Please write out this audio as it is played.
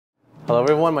Hello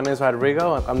everyone, my name is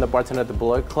Rodrigo. I'm the bartender at the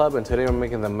Beloit Club, and today we're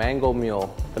making the Mango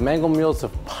Mule. The Mango Mule is a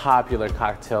popular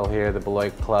cocktail here at the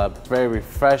Beloit Club. It's very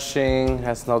refreshing,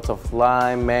 has notes of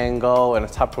lime, mango, and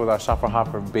it's topped with our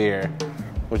Schafferhofer beer,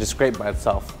 which is great by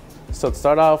itself. So to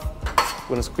start off,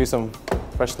 we're gonna squeeze some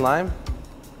fresh lime.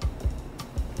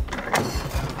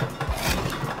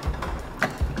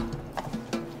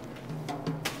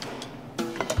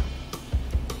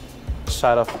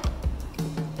 Shot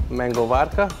of mango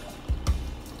vodka.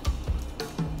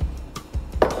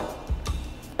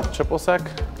 Triple sec.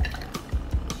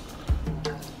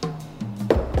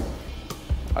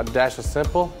 A dash of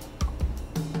simple.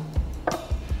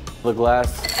 The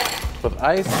glass with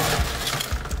ice.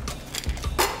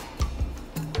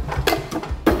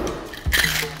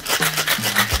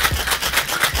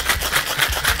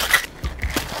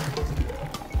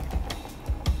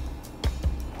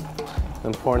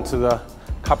 Then pour into the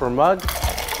copper mug.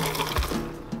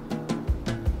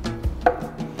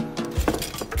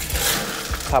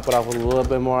 Top it off with a little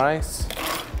bit more ice.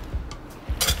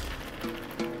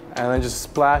 And then just a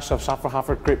splash of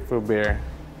Schafferhofer grapefruit beer.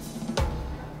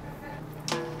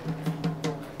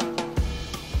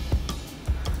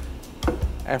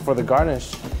 And for the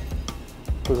garnish,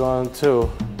 we're going to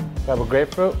grab a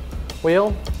grapefruit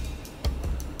wheel,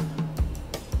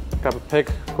 grab a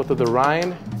pick, go through the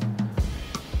rind,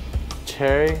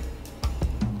 cherry,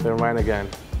 then rind again.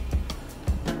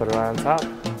 Put it right on top.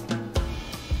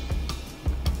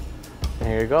 And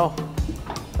here you go,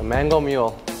 the Mango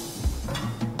Mule.